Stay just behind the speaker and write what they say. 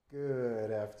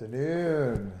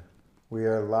afternoon. We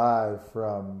are live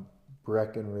from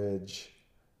Breckenridge,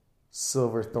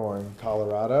 Silverthorne,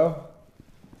 Colorado.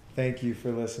 Thank you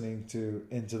for listening to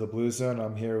Into the Blue Zone.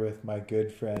 I'm here with my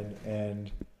good friend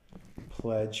and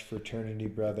pledge fraternity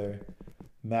brother,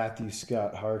 Matthew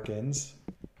Scott Harkins.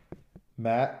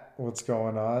 Matt, what's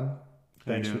going on?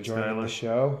 Thanks for joining the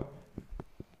show.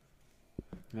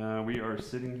 We are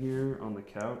sitting here on the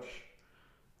couch,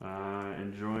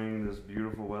 enjoying this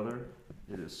beautiful weather.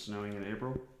 It is snowing in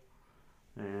April,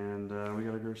 and we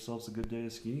got ourselves a good day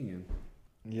of skiing in.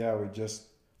 Yeah, we just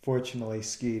fortunately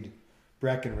skied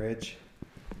Breckenridge,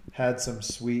 had some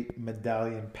sweet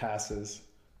medallion passes,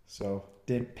 so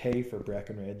didn't pay for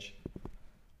Breckenridge.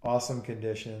 Awesome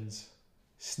conditions.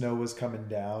 Snow was coming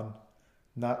down,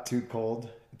 not too cold.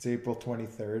 It's April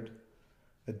 23rd,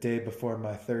 a day before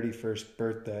my 31st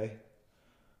birthday.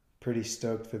 Pretty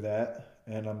stoked for that,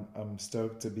 and I'm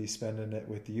stoked to be spending it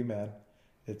with you, man.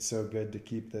 It's so good to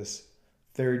keep this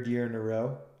third year in a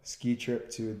row ski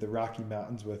trip to the Rocky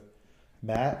Mountains with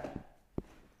Matt.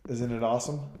 Isn't it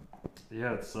awesome?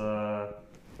 Yeah, it's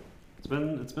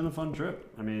been a fun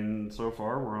trip. I mean, so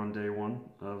far we're on day one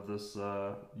of this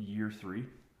year 3,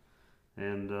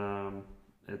 and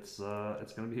it's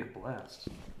going to be a blast.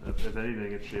 If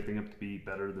anything, it's shaping up to be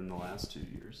better than the last 2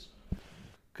 years.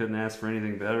 Couldn't ask for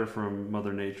anything better from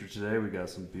Mother Nature today. We got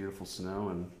some beautiful snow,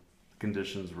 and the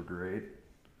conditions were great.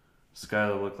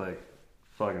 Skylar looked like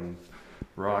fucking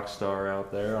rock star out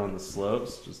there on the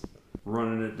slopes, just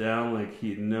running it down like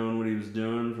he'd known what he was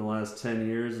doing for the last 10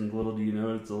 years, and little do you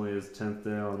know, it's only his 10th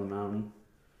day on the mountain.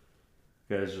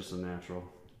 Guy's just a natural.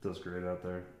 Does great out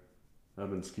there. I've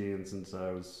been skiing since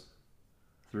I was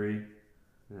 3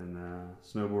 and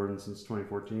snowboarding since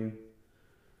 2014.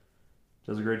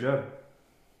 Does a great job.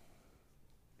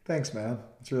 Thanks, man.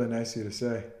 It's really nice of you to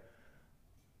say.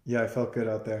 Yeah, I felt good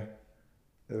out there.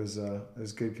 It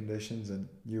was good conditions, and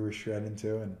you were shredding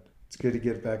too, and it's good to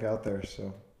get back out there.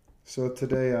 So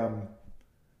today,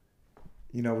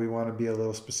 we want to be a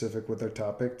little specific with our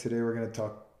topic. Today we're going to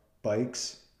talk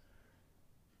bikes.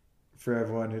 For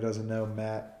everyone who doesn't know,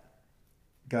 Matt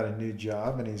got a new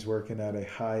job, and he's working at a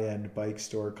high-end bike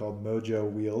store called Mojo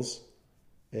Wheels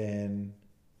in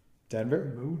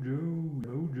Denver?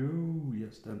 Mojo.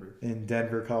 Yes, Denver. In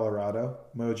Denver, Colorado.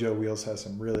 Mojo Wheels has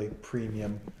some really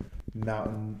premium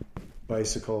mountain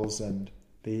bicycles, and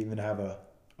they even have a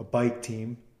bike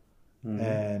team. Mm-hmm.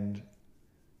 And,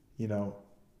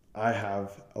 I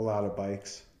have a lot of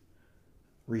bikes.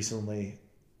 Recently,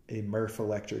 a Murph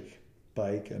electric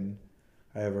bike, and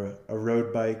I have a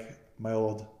road bike, my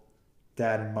old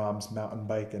dad and mom's mountain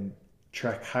bike and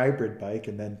Trek hybrid bike,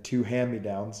 and then 2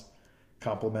 hand-me-downs,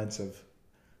 compliments of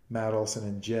Matt Olson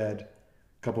and Jed,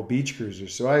 a couple beach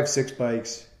cruisers. So I have 6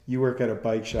 bikes. You work at a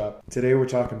bike shop. Today we're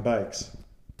talking bikes.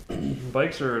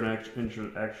 Bikes are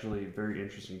actually a very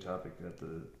interesting topic at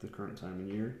the current time of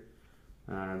year.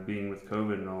 Being with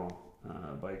COVID and all,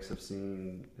 bikes have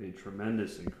seen a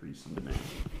tremendous increase in demand.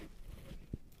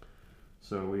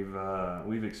 So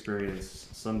we've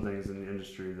experienced some things in the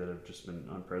industry that have just been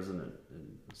unprecedented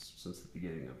since the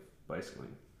beginning of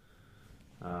bicycling.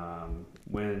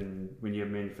 When you have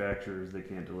manufacturers, they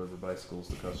can't deliver bicycles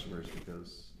to customers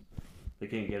because they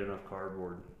can't get enough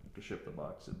cardboard to ship the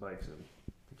bikes in.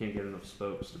 They can't get enough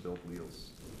spokes to build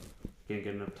wheels. They can't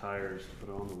get enough tires to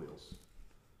put on the wheels.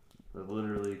 They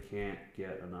literally can't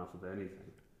get enough of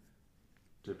anything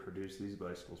to produce these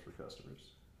bicycles for customers.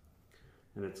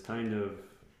 And it's kind of...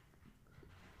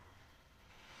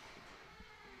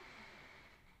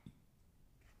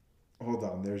 Hold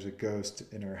on, there's a ghost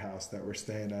in our house that we're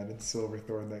staying at in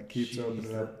Silverthorne that keeps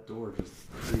opening up. Door just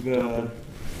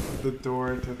the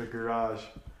door to the garage.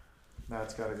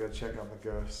 Matt's got to go check on the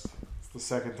ghost. It's the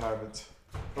second time it's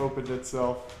opened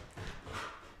itself.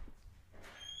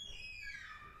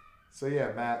 So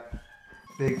yeah, Matt,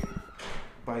 big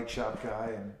bike shop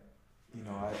guy, and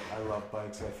I love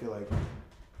bikes. I feel like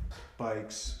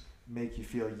bikes make you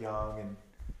feel young, and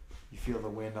you feel the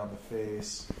wind on the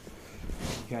face.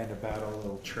 You kind of battle a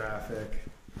little traffic.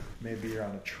 Maybe you're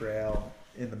on a trail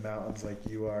in the mountains like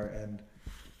you are, and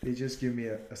they just give me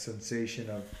a sensation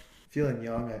of feeling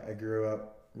young. I grew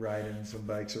up riding some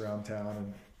bikes around town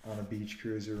and on a beach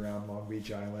cruiser around Long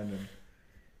Beach Island,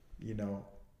 and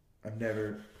I've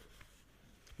never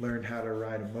learned how to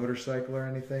ride a motorcycle or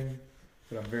anything,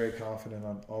 but I'm very confident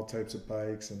on all types of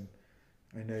bikes, and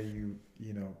I know you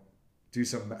do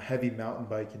some heavy mountain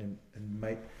biking and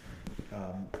might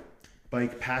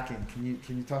bike packing.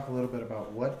 Can you talk a little bit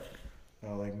about what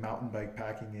like mountain bike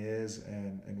packing is,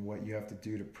 and what you have to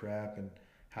do to prep, and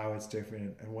how it's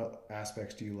different, and what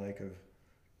aspects do you like of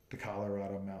the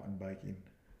Colorado mountain biking?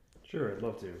 Sure, I'd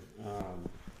love to.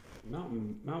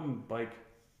 Mountain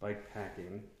bike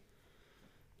packing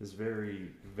is very,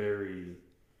 very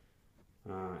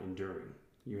enduring.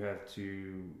 You have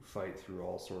to fight through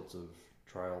all sorts of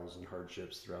trials and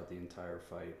hardships throughout the entire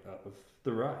fight of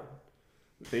the ride.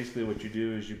 Basically, what you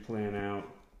do is you plan out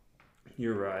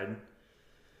your ride,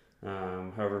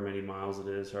 however many miles it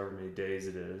is, however many days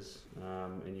it is,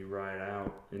 and you ride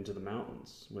out into the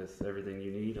mountains with everything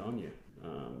you need on you.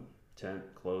 Tent,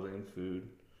 clothing, food,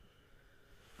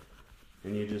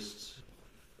 and you just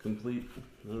complete,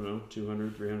 I don't know,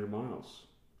 200, 300 miles.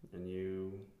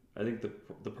 And I think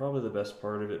the probably the best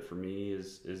part of it for me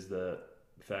is the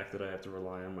fact that I have to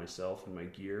rely on myself and my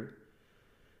gear,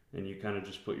 and you kind of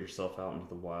just put yourself out into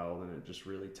the wild, and it just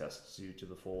really tests you to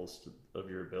the fullest of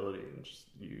your ability, and just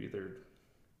you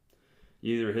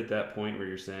either hit that point where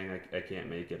you're saying I can't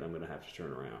make it, I'm going to have to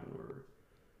turn around,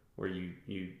 or you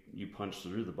punch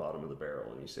through the bottom of the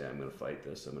barrel and you say, I'm going to fight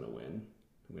this, I'm going to win,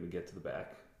 I'm going to get to the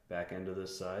back end of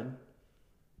this side,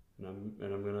 and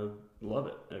I'm going to love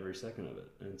it every second of it.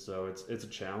 And so it's a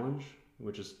challenge,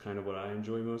 which is kind of what I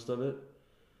enjoy most of it.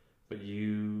 But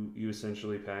you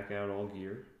essentially pack out all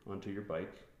gear onto your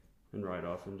bike and ride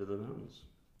off into the mountains.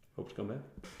 Hope to come back.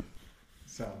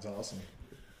 Sounds awesome.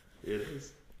 It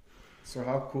is. So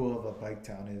how cool of a bike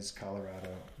town is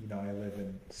Colorado? You know, I live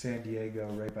in San Diego,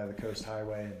 right by the Coast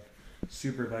Highway, and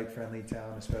super bike friendly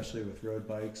town, especially with road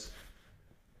bikes.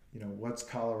 You know, what's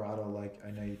Colorado like?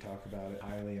 I know you talk about it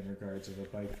highly in regards of a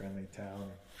bike friendly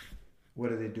town. What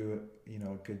do they do,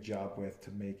 a good job with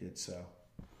to make it so?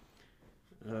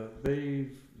 They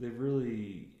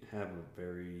really have a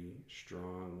very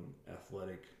strong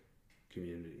athletic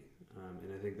community,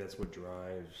 and I think that's what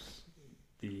drives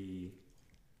the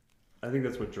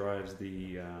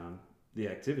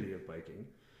activity of biking.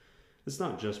 It's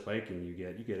not just biking. You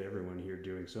get everyone here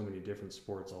doing so many different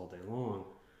sports all day long.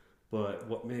 But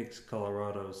what makes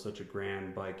Colorado such a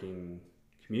grand biking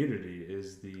community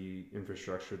is the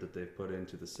infrastructure that they've put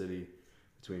into the city,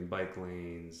 between bike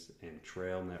lanes and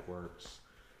trail networks.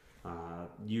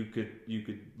 You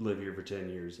could live here for 10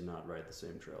 years and not ride the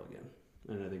same trail again.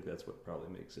 And I think that's what probably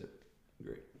makes it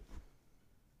great.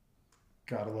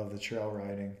 Gotta love the trail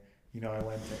riding. You know, I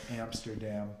went to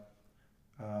Amsterdam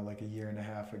like a year and a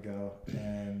half ago,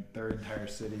 and their entire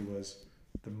city was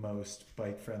the most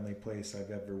bike-friendly place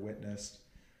I've ever witnessed.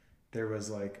 There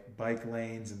was like bike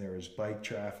lanes, and there was bike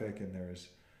traffic, and there was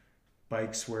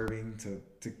bike swerving to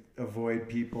avoid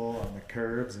people on the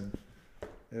curbs, and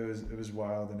it was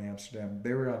wild in Amsterdam.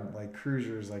 They were on like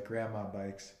cruisers, like grandma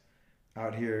bikes.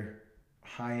 Out here,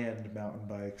 high-end mountain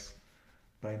bikes.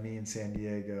 By me in San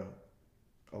Diego,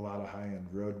 a lot of high-end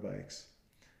road bikes.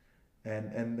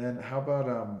 And then how about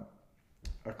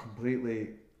a completely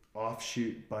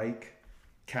offshoot bike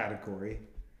category?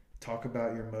 Talk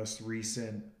about your most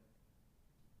recent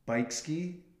bike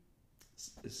ski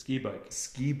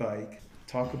bike.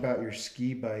 Talk about your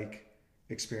ski bike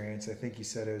experience. I think you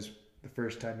said it was the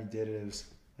first time you did it, it was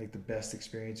like the best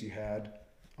experience you had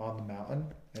on the mountain,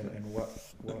 and what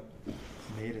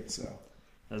made it so?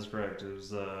 That's correct.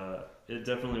 It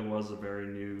definitely was a very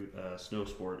new snow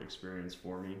sport experience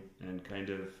for me, and kind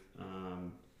of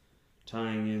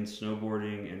tying in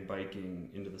snowboarding and biking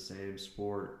into the same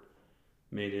sport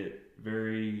made it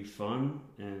very fun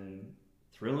and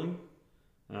thrilling.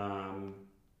 I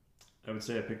would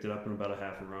say I picked it up in about a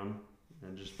half a run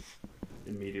and just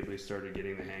immediately started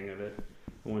getting the hang of it.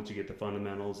 And once you get the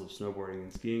fundamentals of snowboarding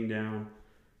and skiing down,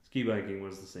 ski biking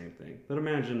was the same thing. But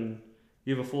imagine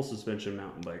you have a full suspension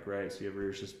mountain bike, right? So you have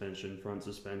rear suspension, front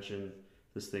suspension.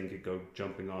 This thing could go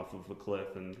jumping off of a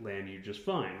cliff and land you just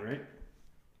fine, right?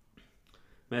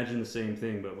 Imagine the same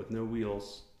thing, but with no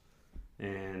wheels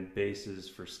and bases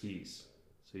for skis.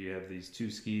 So you have these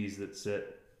two skis that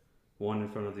sit one in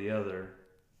front of the other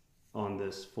on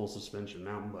this full suspension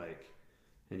mountain bike,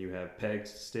 and you have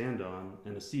pegs to stand on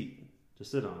and a seat to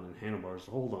sit on and handlebars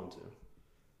to hold onto.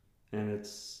 And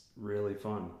it's really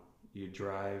fun. You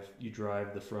drive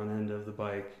the front end of the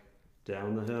bike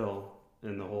down the hill,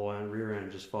 and the whole rear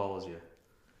end just follows you.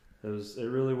 It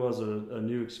really was a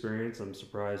new experience. I'm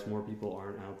surprised more people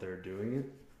aren't out there doing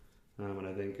it. And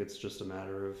I think it's just a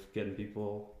matter of getting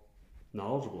people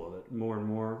knowledgeable of it. More and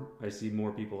more, I see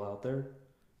more people out there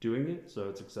doing it, so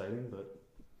it's exciting, but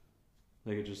I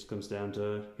think it just comes down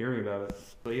to hearing about it.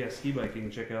 But yeah, ski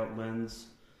biking, check out Lens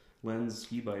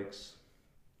Ski Bikes.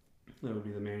 That would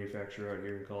be the manufacturer out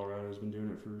here in Colorado who's been doing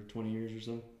it for 20 years or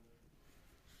so.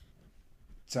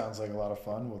 Sounds like a lot of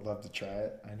fun. Would love to try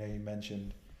it. I know you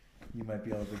mentioned you might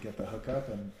be able to get the hookup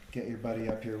and get your buddy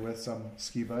up here with some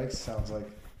ski bikes. Sounds like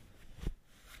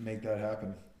make that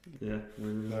happen. Yeah,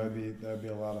 That would be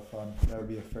a lot of fun. That would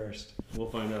be a first. we'll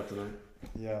find out tonight.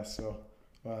 Yeah. So,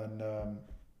 and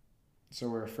so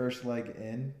we're first leg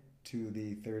in to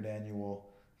the third annual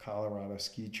Colorado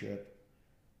ski trip,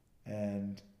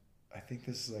 and I think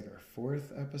this is like our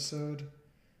fourth episode.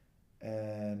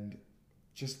 And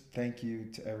just thank you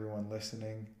to everyone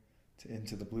listening to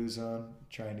Into the Blue Zone,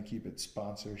 trying to keep it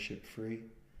sponsorship free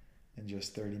and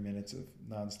just 30 minutes of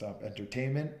nonstop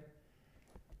entertainment.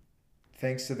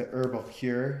 Thanks to the Herbal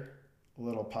Cure, a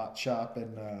little pot shop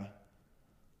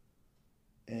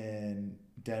in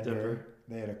Denver.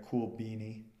 They had a cool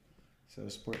beanie. So I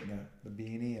was sporting the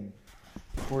beanie and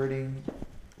recording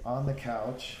on the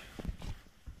couch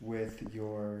with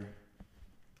your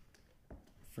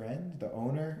friend, the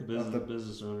owner, the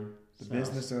business owner. The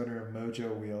business owner of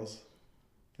Mojo Wheels.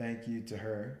 Thank you to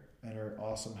her and her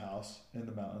awesome house in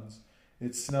the mountains.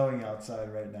 It's snowing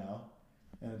outside right now,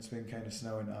 and it's been kind of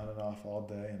snowing on and off all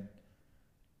day, and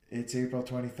it's April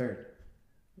 23rd.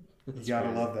 You gotta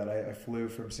crazy. love that. I flew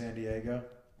from San Diego,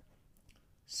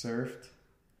 surfed,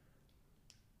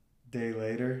 day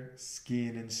later,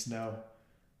 skiing in snow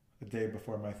the day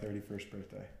before my 31st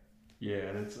birthday. Yeah,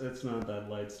 and it's not that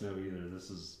light snow either.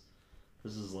 This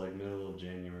is like middle of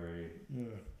January. Yeah.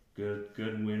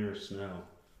 Good winter snow.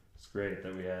 It's great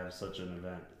that we have such an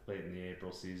event late in the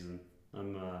April season.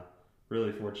 I'm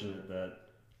really fortunate that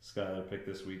Skylar picked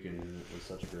this weekend, and it was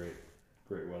such a great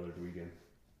weathered weekend.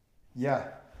 Yeah,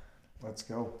 let's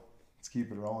go. Let's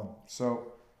keep it rolling.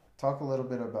 So, talk a little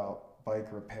bit about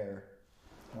bike repair.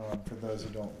 For those who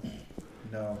don't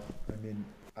know, I mean,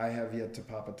 I have yet to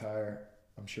pop a tire.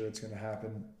 I'm sure it's going to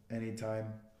happen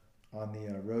anytime on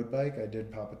the road bike. I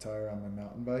did pop a tire on my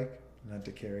mountain bike and had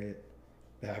to carry it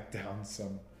back down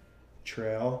some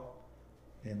trail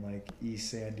in like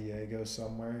East San Diego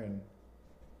somewhere, and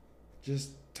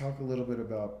just talk a little bit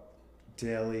about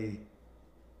daily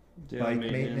bike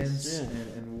maintenance yeah.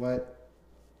 and what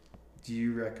do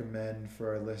you recommend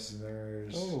for our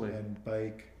listeners and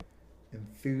bike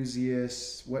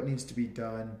enthusiasts? What needs to be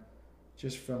done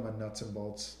just from a nuts and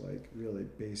bolts, like really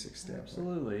basic standpoint?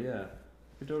 Absolutely, yeah.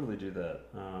 We totally do that.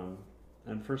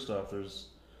 And first off, there's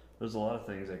a lot of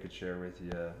things I could share with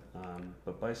you,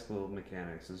 but bicycle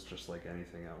mechanics is just like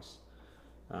anything else.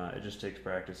 It just takes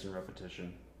practice and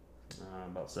repetition.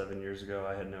 About 7 years ago,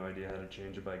 I had no idea how to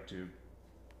change a bike tube.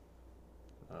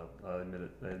 I admit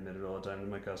it all the time to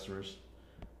my customers.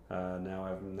 Now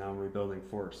I'm rebuilding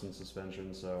forks and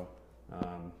suspension, so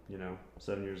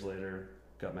 7 years later,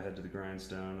 got my head to the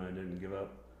grindstone. I didn't give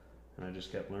up, and I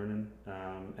just kept learning.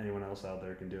 Anyone else out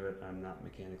there can do it. I'm not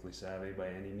mechanically savvy by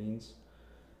any means.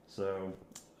 So,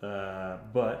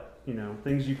 but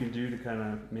things you can do to kind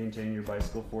of maintain your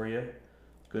bicycle for you.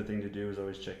 Good thing to do is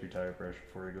always check your tire pressure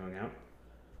before you're going out.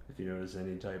 If you notice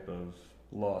any type of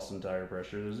loss in tire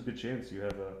pressure, there's a good chance you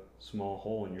have a small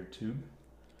hole in your tube,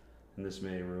 and this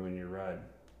may ruin your ride.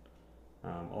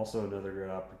 Also, another good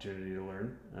opportunity to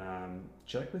learn,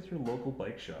 check with your local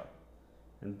bike shop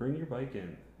and bring your bike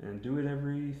in and do it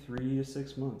every 3 to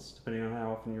 6 months, depending on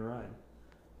how often you ride.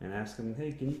 And ask them,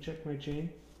 hey, can you check my chain?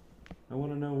 I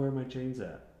want to know where my chain's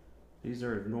at. These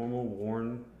are normal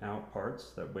worn out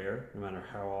parts that wear no matter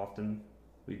how often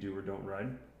we do or don't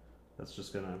ride. That's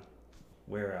just gonna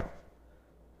wear out.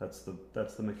 That's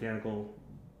the mechanical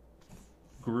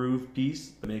groove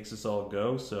piece that makes us all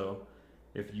go. So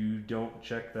if you don't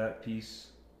check that piece,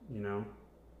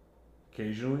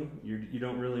 occasionally, you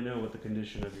don't really know what the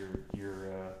condition of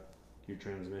your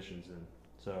transmission's in.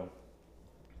 So,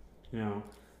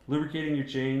 lubricating your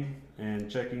chain and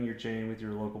checking your chain with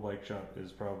your local bike shop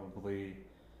is probably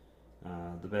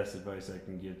the best advice I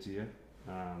can give to you.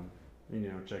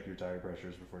 Check your tire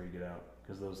pressures before you get out,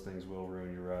 because those things will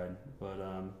ruin your ride. But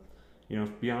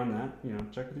beyond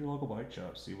that, check with your local bike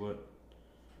shop. See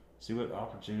what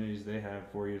opportunities they have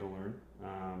for you to learn.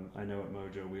 I know at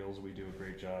Mojo Wheels we do a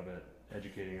great job at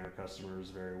educating our customers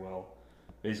very well.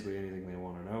 Basically anything they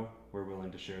want to know, we're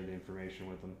willing to share the information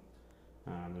with them.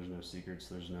 There's no secrets.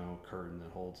 There's no curtain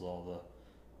that holds all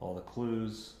the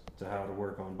clues to how to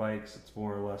work on bikes. It's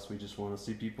more or less we just want to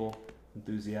see people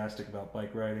enthusiastic about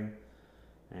bike riding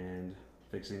and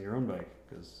fixing your own bike,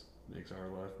 because it makes our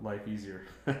life easier.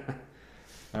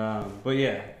 But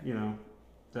yeah,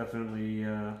 definitely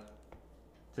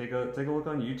take a look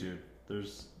on YouTube.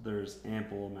 There's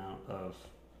ample amount of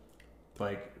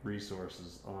bike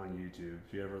resources on YouTube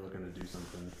if you're ever looking to do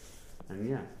something. And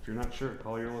yeah, if you're not sure,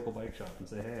 call your local bike shop and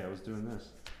say, hey, I was doing this.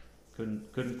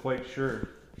 Couldn't quite sure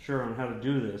on how to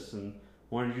do this, and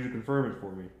wanted you to confirm it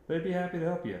for me. They'd be happy to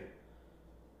help you.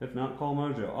 If not, call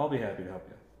Mojo. I'll be happy to help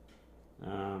you.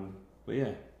 But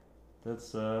yeah,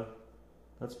 that's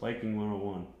That's biking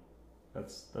 101.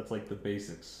 That's like the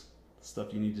basics,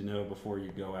 stuff you need to know before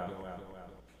you go out.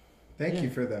 Thank you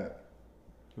for that.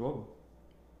 You're welcome.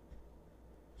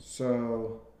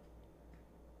 So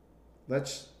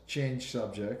let's change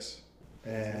subjects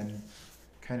and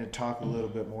kind of talk a little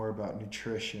bit more about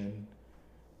nutrition.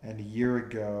 And a year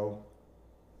ago,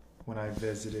 when I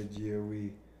visited you,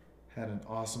 we had an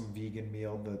awesome vegan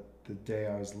meal the day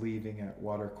I was leaving at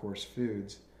Watercourse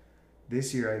Foods.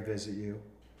 This year I visit you,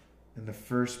 and the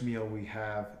first meal we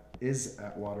have is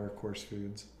at Watercourse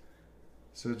Foods.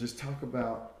 So just talk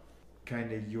about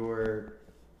kind of your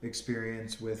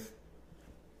experience with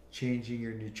changing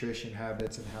your nutrition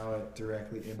habits and how it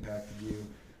directly impacted you.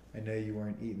 I know you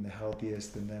weren't eating the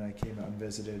healthiest, and then I came out and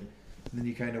visited. And then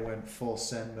you kind of went full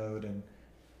send mode and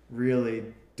really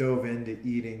dove into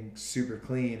eating super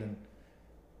clean and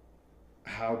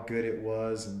how good it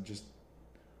was, and just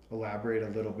elaborate a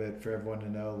little bit for everyone to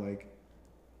know, like,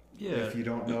 if you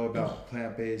don't know about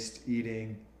plant-based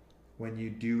eating, when you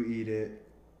do eat it,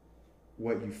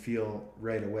 what you feel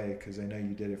right away, because I know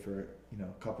you did it for a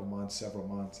couple months, several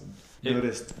months, and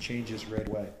noticed changes right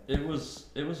away. It was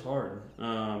hard.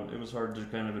 It was hard to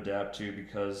kind of adapt to,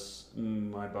 because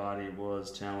my body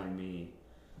was telling me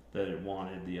that it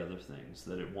wanted the other things,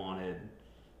 that it wanted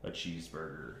a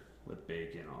cheeseburger with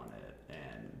bacon on it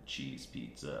and cheese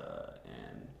pizza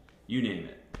and you name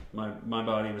it. My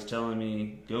body was telling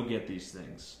me, go get these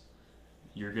things.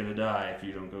 You're gonna die if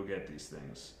you don't go get these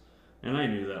things. And I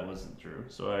knew that wasn't true,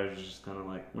 so I was just kind of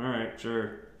like, all right,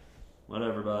 sure,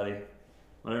 whatever, buddy,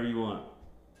 whatever you want.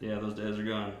 Yeah, those days are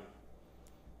gone.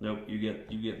 Nope, you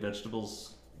get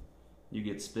vegetables, you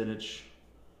get spinach,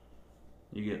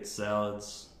 you get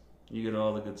salads, you get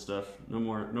all the good stuff. No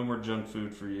more junk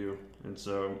food for you. And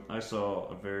so I saw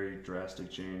a very drastic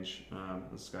change.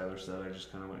 As Skylar said, I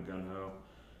just kind of went gung ho.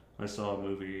 I saw a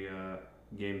movie,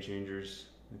 Game Changers.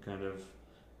 It kind of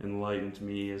enlightened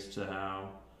me as to how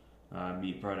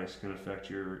meat products can affect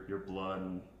your blood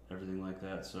and everything like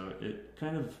that. So it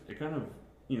kind of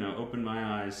opened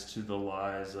my eyes to the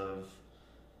lies of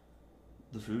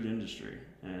the food industry,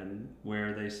 and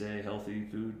where they say healthy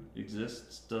food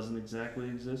exists doesn't exactly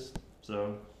exist.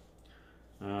 So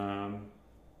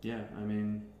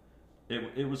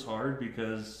it was hard,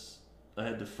 because I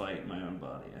had to fight my own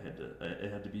body.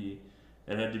 It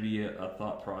had to be a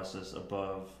thought process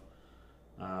above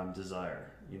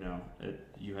desire.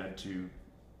 You had to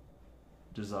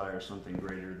desire something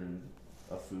greater than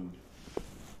a food.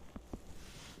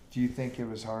 Do you think it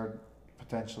was hard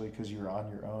potentially because you're on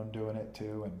your own doing it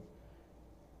too, and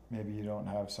maybe you don't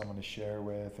have someone to share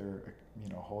with, or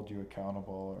hold you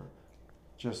accountable, or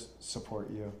just support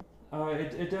you?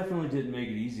 It definitely didn't make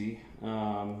it easy.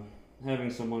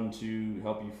 Having someone to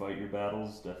help you fight your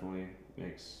battles definitely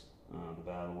makes the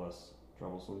battle less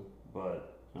troublesome.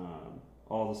 But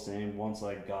all the same, once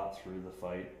I got through the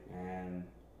fight, and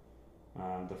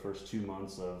the first 2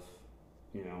 months of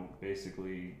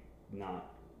basically not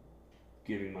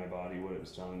giving my body what it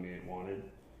was telling me it wanted,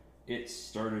 it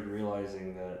started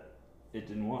realizing that it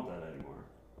didn't want that anymore,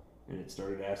 and it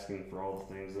started asking for all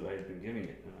the things that I had been giving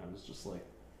it. And I was just like,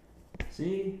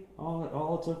 see,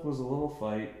 all it took was a little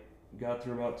fight. Got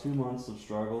through about 2 months of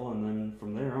struggle, and then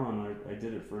from there on, I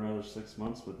did it for another 6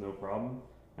 months with no problem.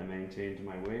 I maintained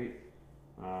my weight.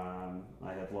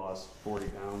 I had lost 40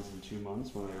 pounds in 2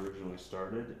 months when I originally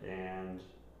started, and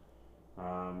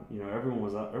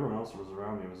everyone else was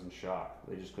around me was in shock.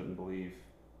 They just couldn't believe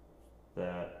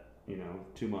that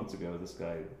 2 months ago this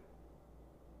guy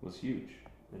was huge,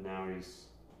 and now he's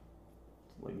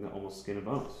like almost skin and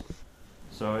bones.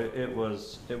 So it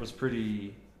was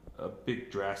pretty a big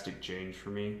drastic change for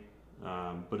me,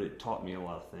 but it taught me a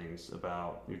lot of things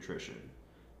about nutrition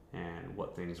and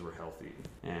what things were healthy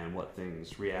and what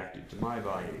things reacted to my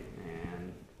body,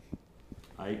 and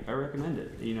I recommend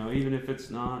it. Even if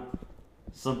it's not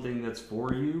something that's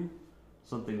for you,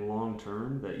 something long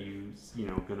term that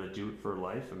gonna do it for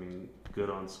life. I mean, good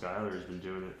on Skylar. Has been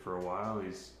doing it for a while.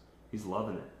 He's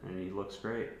loving it, and he looks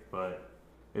great. But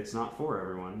it's not for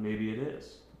everyone. Maybe it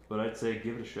is, but I'd say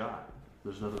give it a shot.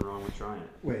 There's nothing wrong with trying it.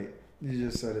 Wait, you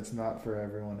just said it's not for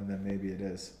everyone, and then maybe it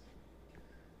is.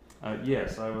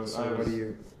 Yes, I was. So what do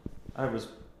you? I was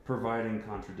providing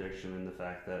contradiction in the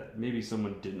fact that maybe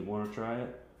someone didn't want to try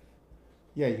it.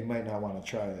 Yeah, you might not want to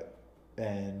try it,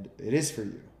 and it is for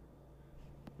you.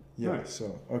 Yeah. Right.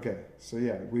 So okay. So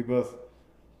yeah, we both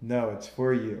know it's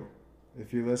for you.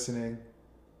 If you're listening,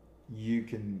 you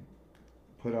can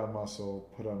put on muscle,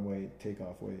 put on weight, take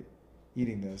off weight,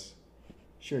 eating this.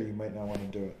 Sure, you might not want to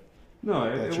do it,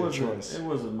 No, That's it your wasn't. choice. It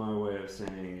wasn't my way of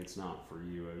saying it's not for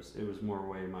you. It was more a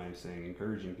way of my saying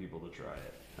encouraging people to try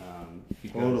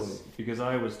it. Totally. Because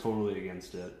I was totally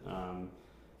against it.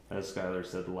 As Skylar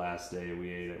said, the last day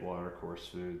we ate at Watercourse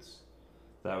Foods,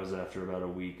 that was after about a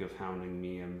week of hounding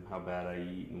me and how bad I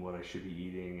eat and what I should be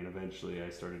eating, and eventually I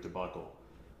started to buckle.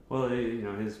 Well,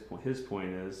 his point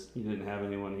is you didn't have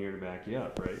anyone here to back you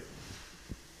up, right?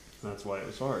 That's why it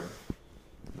was hard.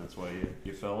 That's why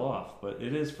you fell off. But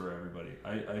it is for everybody.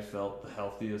 I felt the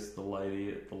healthiest, the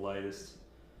lightest,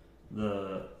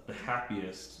 the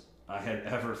happiest I had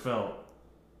ever felt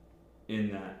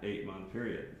in that 8-month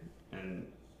period. And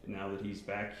now that he's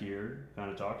back here,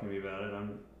 kind of talking to me about it,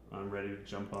 I'm ready to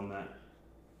jump on that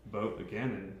boat again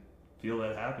and feel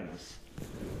that happiness.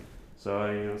 So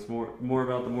it's more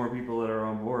about the more people that are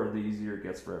on board, the easier it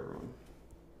gets for everyone.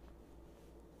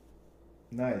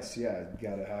 Nice, yeah. You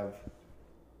gotta have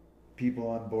people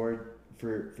on board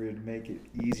for to make it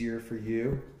easier for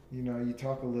you. You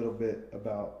talk a little bit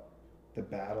about the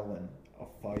battle and a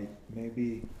fight.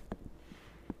 Maybe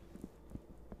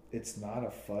it's not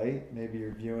a fight. Maybe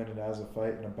you're viewing it as a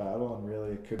fight and a battle, and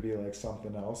really it could be like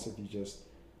something else if you just.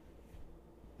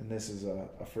 And this is a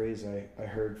phrase I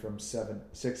heard from Seven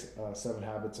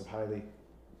Habits of Highly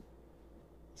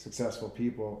Successful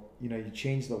People. You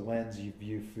change the lens you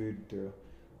view food through.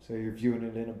 So you're viewing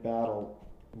it in a battle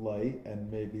light,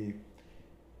 and maybe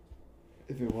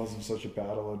if it wasn't such a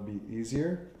battle, it'd be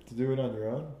easier to do it on your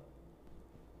own.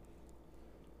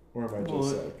 Or am I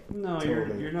just no,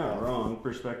 totally you're not wrong.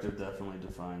 Perspective definitely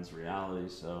defines reality.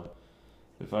 So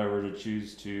if I were to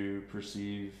choose to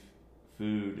perceive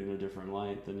food in a different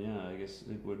light, then yeah, I guess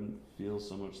it wouldn't feel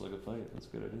so much like a fight. That's a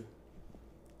good idea.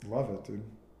 Love it, dude.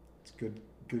 It's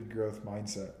good growth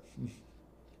mindset.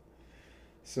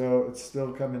 So it's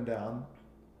still coming down.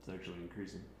 It's actually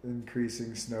increasing.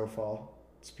 Increasing snowfall.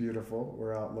 It's beautiful.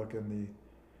 We're out looking the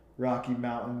Rocky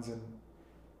Mountains in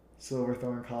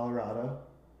Silverthorne, Colorado.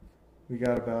 We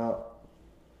got about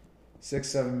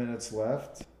 6-7 minutes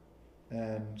left,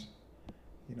 and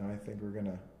I think we're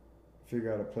gonna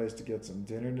figure out a place to get some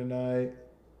dinner tonight.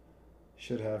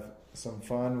 Should have some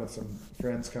fun with some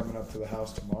friends coming up to the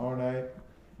house tomorrow night.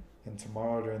 And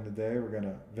tomorrow during the day, we're going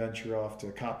to venture off to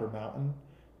Copper Mountain,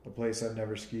 a place I've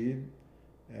never skied,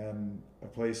 and a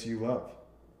place you love.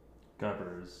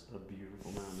 Copper is a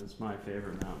beautiful mountain. It's my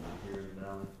favorite mountain out here in the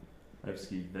valley. I've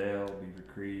skied Vale, Beaver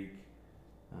Creek,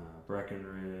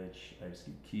 Breckenridge. I've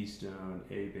skied Keystone,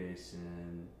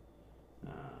 A-Basin,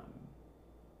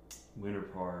 Winter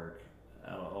Park.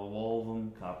 Out of all of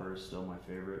them, Copper is still my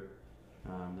favorite.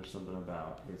 There's something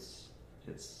about its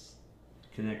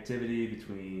connectivity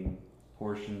between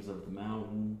portions of the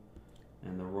mountain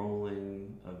and the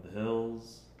rolling of the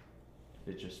hills.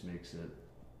 It just makes it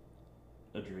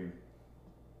a dream.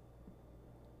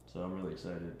 So I'm really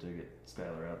excited to get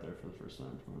Skylar out there for the first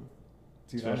time tomorrow.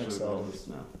 Dude, especially with all the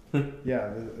snow.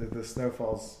 Yeah, the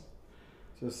snowfall's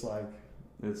just like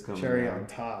it's coming cherry down on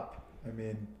top. I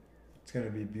mean, it's going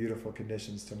to be beautiful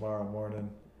conditions tomorrow morning.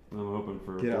 I'm hoping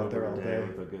for Get a out there all day day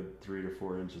with a good 3 to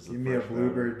 4 inches of Give me a fresh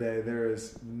bluebird day. There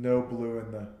is no blue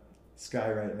in the sky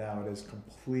right now. It is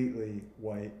completely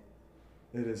white.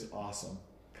 It is awesome.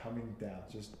 Coming down,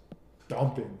 just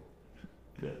dumping.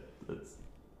 Yeah, I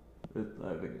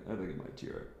think it might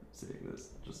tear up seeing this.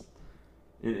 Just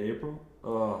in April,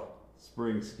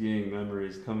 spring skiing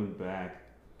memories coming back.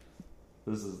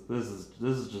 This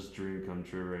is just dream come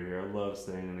true right here. I love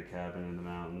staying in a cabin in the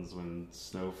mountains when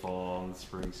snowfall and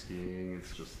spring skiing.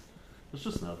 It's just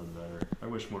nothing better. I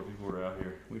wish more people were out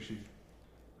here. We should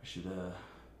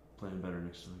plan better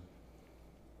next time.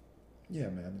 Yeah,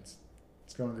 man,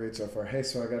 it's going great so far. Hey,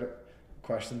 so I got a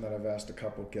question that I've asked a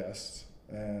couple guests,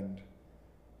 and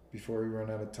before we run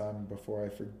out of time, before I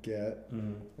forget,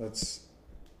 let's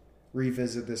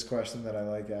revisit this question that I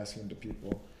like asking to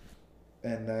people.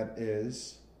 And that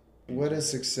is, what does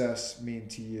success mean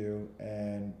to you,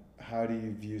 and how do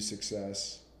you view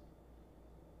success?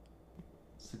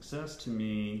 Success to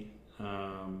me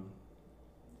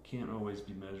can't always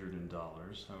be measured in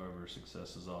dollars. However,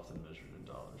 success is often measured in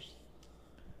dollars.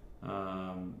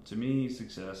 To me,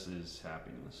 success is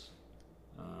happiness.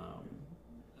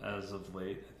 As of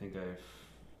late, I think I've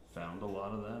found a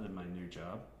lot of that in my new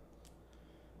job.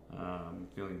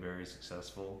 Feeling very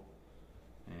successful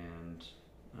and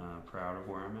proud of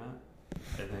where I'm at.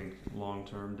 I think long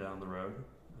term down the road,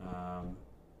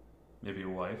 maybe a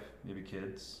wife, maybe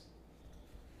kids,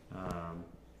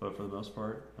 but for the most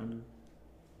part,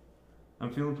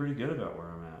 I'm feeling pretty good about where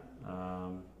I'm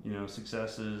at.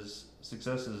 Success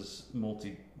is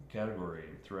multi-category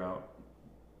throughout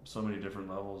so many different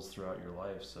levels throughout your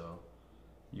life. So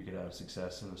you could have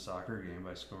success in a soccer game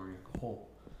by scoring a goal.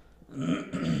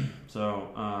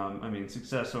 So, I mean,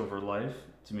 success over life,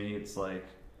 to me, it's like,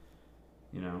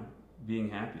 you know, being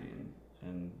happy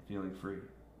and feeling free,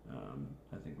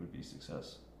 I think would be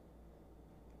success.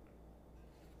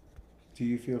 Do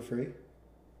you feel free?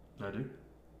 I do.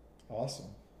 Awesome.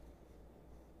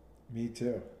 Me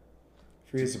too.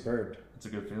 Free as a bird. It's a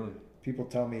good feeling. People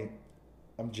tell me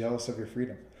I'm jealous of your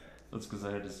freedom. That's because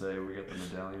I had to say we got the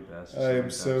medallion passes. I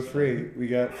am so free. We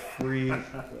got free. I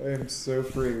am so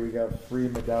free. We got free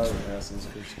medallion passes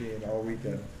for skiing all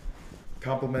weekend.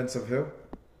 Compliments of who?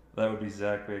 That would be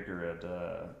Zach Baker at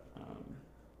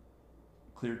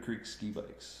Clear Creek Ski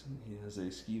Bikes. He has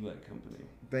a ski bike company.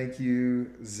 Thank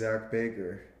you, Zach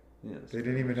Baker. Yes. They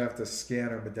didn't even have to scan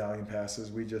our medallion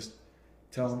passes. We just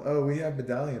tell them, "Oh, we have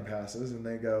medallion passes," and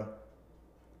they go,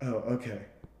 "Oh, okay,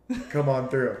 come on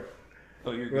through."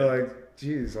 Oh, you're We're good. like,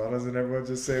 "Geez, why doesn't everyone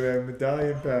just say we have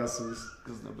medallion passes?"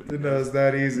 Because nobody Didn't know it's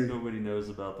that easy. Nobody knows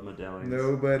about the medallions.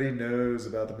 Nobody knows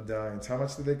about the medallions. How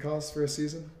much do they cost for a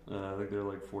season? I think they're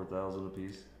like $4,000 a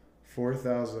piece.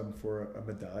 $4,000 for a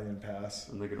medallion pass.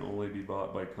 And they can only be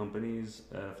bought by companies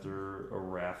after a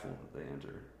raffle that they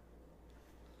enter.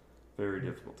 Very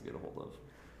difficult to get a hold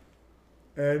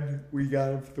of. And we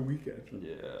got them for the weekend.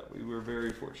 Yeah, we were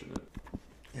very fortunate.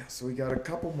 Yeah, so we got a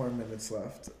couple more minutes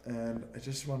left, and I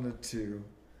just wanted to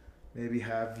maybe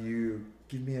have you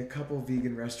give me a couple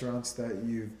vegan restaurants that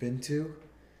you've been to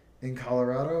in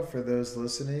Colorado. For those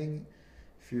listening,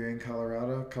 if you're in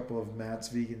Colorado, a couple of Matt's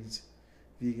vegan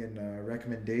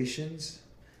recommendations.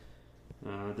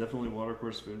 Definitely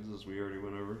Watercourse Foods, as we already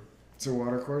went over. So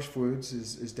Watercourse Foods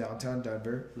is downtown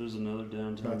Denver. There's another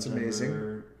downtown That's Denver.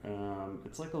 amazing.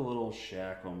 It's like a little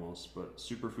shack almost, but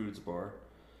Superfoods bar.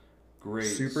 Great.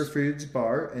 Superfoods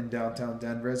Bar in downtown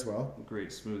Denver as well. Great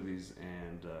smoothies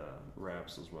and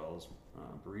wraps as well as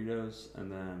burritos.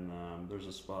 And then there's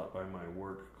a spot by my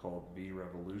work called V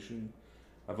Revolution.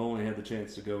 I've only had the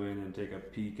chance to go in and take a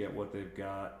peek at what they've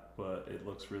got, but it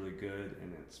looks really good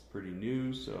and it's pretty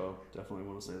new, so definitely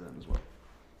want to say that as well.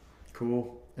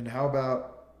 Cool. And how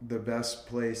about the best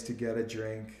place to get a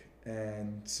drink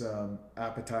and some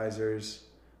appetizers?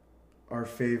 Our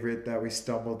favorite that we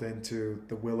stumbled into,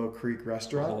 the Willow Creek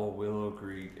restaurant. Oh, Willow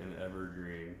Creek and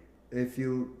Evergreen. If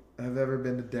you have ever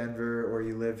been to Denver or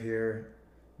you live here,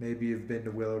 maybe you've been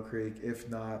to Willow Creek. If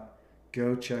not,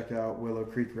 go check out Willow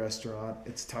Creek restaurant.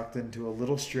 It's tucked into a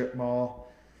little strip mall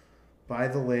by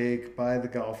the lake, by the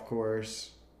golf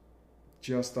course,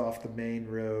 just off the main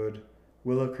road.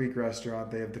 Willow Creek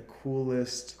restaurant. They have the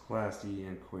coolest, Classy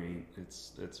and quaint.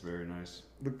 It's very nice.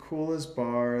 the coolest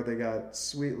bar. They got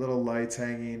sweet little lights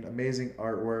hanging, amazing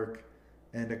artwork,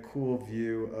 and a cool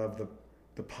view of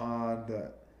the pond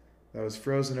that was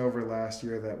frozen over last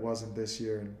year that wasn't this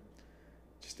year. And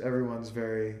just everyone's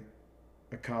very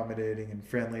accommodating and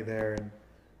friendly there. And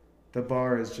the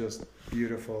bar is just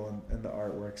beautiful, and the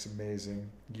artwork's amazing.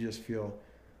 You just feel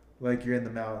like you're in the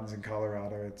mountains in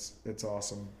Colorado. It's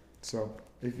awesome. So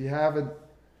if you haven't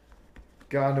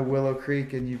gone to Willow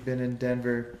Creek and you've been in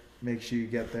Denver, make sure you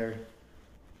get there.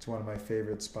 It's one of my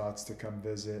favorite spots to come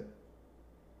visit.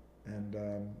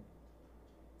 And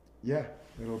yeah,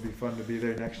 it'll be fun to be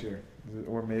there next year.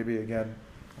 Or maybe again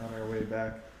on our way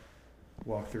back,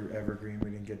 walk through Evergreen. We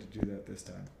didn't get to do that this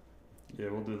time. Yeah,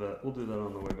 we'll do that. We'll do that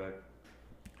on the way back.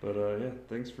 But yeah,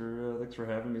 thanks for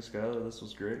having me, Skylar. This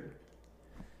was great.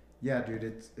 Yeah,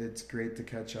 dude, it's great to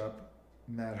catch up.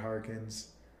 Matt Harkins,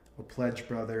 a pledge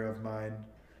brother of mine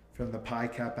from the Pi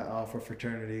Kappa Alpha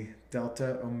fraternity,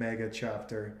 Delta Omega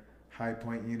chapter, High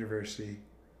Point University.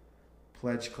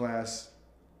 Pledge class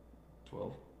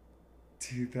 12.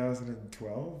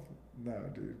 2012? No,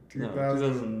 dude. No,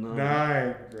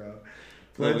 2009, bro.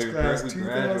 Pledge class we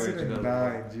graduated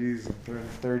 2009. Jeez, I'm turning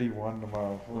 31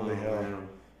 tomorrow. Holy hell. Man.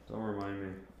 Don't remind me.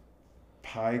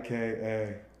 Pi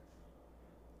Ka.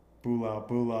 Bula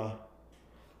Bula.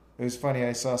 It was funny,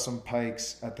 I saw some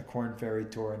Pikes at the Corn Ferry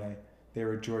tour, and they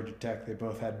were Georgia Tech. They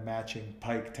both had matching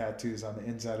Pike tattoos on the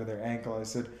inside of their ankle. I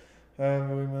said,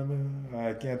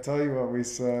 I can't tell you what we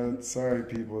said. Sorry,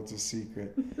 people, it's a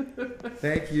secret.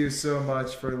 Thank you so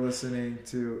much for listening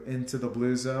to Into the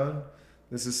Blue Zone.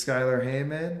 This is Skylar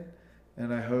Heyman,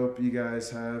 and I hope you guys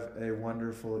have a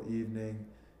wonderful evening.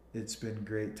 It's been a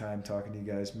great time talking to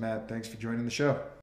you guys. Matt, thanks for joining the show.